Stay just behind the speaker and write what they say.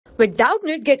With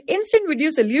Doubtnut, get instant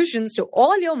video solutions to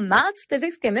all your maths,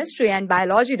 physics, chemistry, and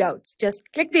biology doubts. Just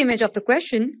click the image of the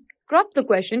question, crop the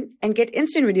question, and get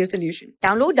instant video solution.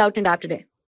 Download Doubtnut app today.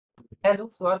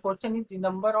 Hello, so our question is the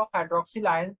number of hydroxyl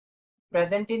ions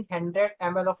present in 100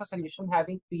 ml of a solution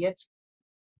having pH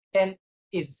 10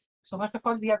 is. So first of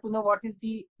all, we have to know what is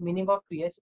the meaning of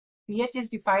pH. pH is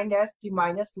defined as the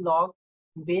minus log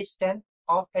base 10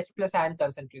 of H plus ion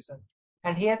concentration.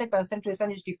 And here the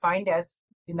concentration is defined as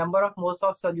the number of moles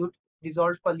of solute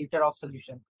dissolved per liter of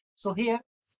solution. So here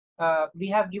we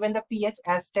have given the pH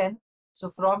as 10. So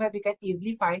from here we can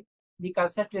easily find the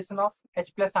concentration of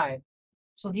H plus ion.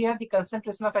 So here the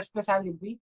concentration of H plus ion will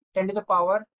be 10 to the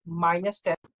power minus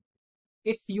 10.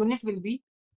 Its unit will be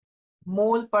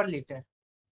mole per liter.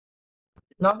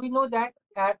 Now we know that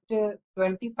at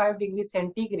 25 degrees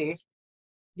centigrade,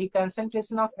 the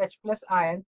concentration of H plus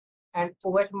ion and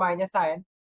OH minus ion,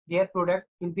 their product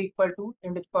will be equal to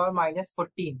 10 to the power minus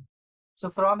 14. So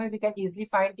from here we can easily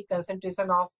find the concentration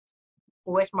of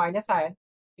OH minus ion.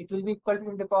 It will be equal to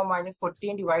 10 to the power minus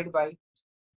 14 divided by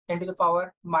 10 to the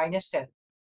power minus 10.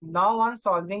 Now on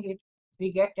solving it,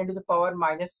 we get 10 to the power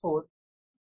minus 4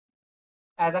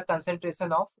 as a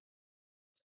concentration of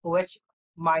OH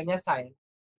minus ion.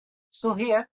 So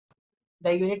here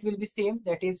the unit will be same,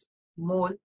 that is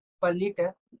mole per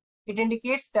liter. It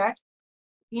indicates that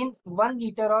in 1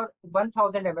 liter or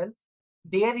 1000 ml,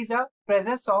 there is a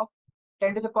presence of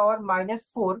 10 to the power minus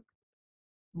 4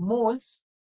 moles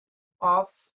of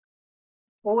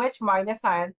OH minus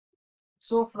ion.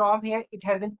 So from here it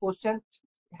has been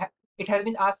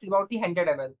asked about the 100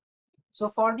 ml. So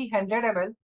for the 100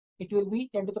 ml, it will be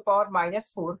 10 to the power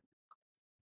minus 4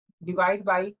 divided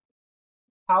by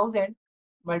 1000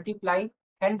 multiply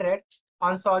 100.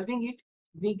 On solving it,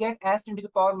 we get as 10 to the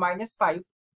power minus 5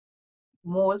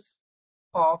 moles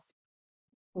of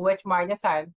OH minus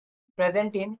ion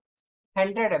present in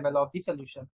 100 ml of the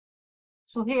solution.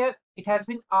 So here it has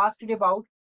been asked about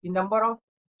the number of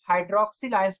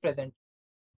hydroxyl ions present.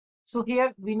 So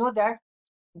here we know that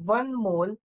 1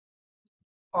 mole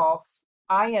of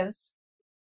ions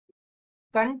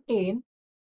contain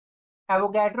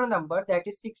Avogadro number, that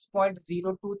is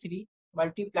 6.023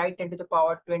 multiplied 10 to the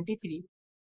power 23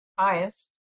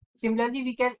 ions. Similarly,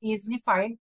 we can easily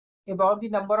find about the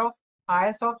number of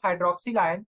ions of hydroxyl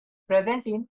ion present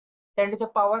in 10 to the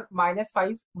power minus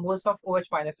 5 moles of OH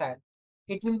minus ion.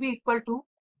 It will be equal to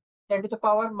 10 to the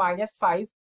power minus 5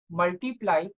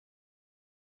 multiply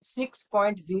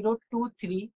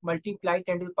 6.023 multiply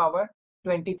 10 to the power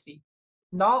 23.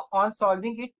 Now on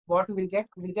solving it, what we will get?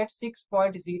 We will get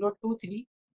 6.023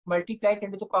 multiply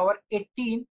 10 to the power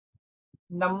 18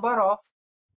 number of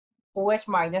OH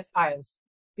minus ions,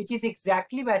 which is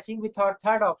exactly matching with our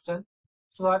third option.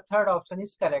 So our third option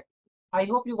is correct. I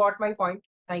hope you got my point.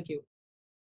 Thank you.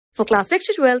 For class 6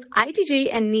 to 12, IIT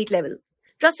JEE and NEET level.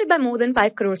 Trusted by more than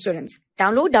 5 crore students.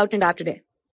 Download Doubtnut app today.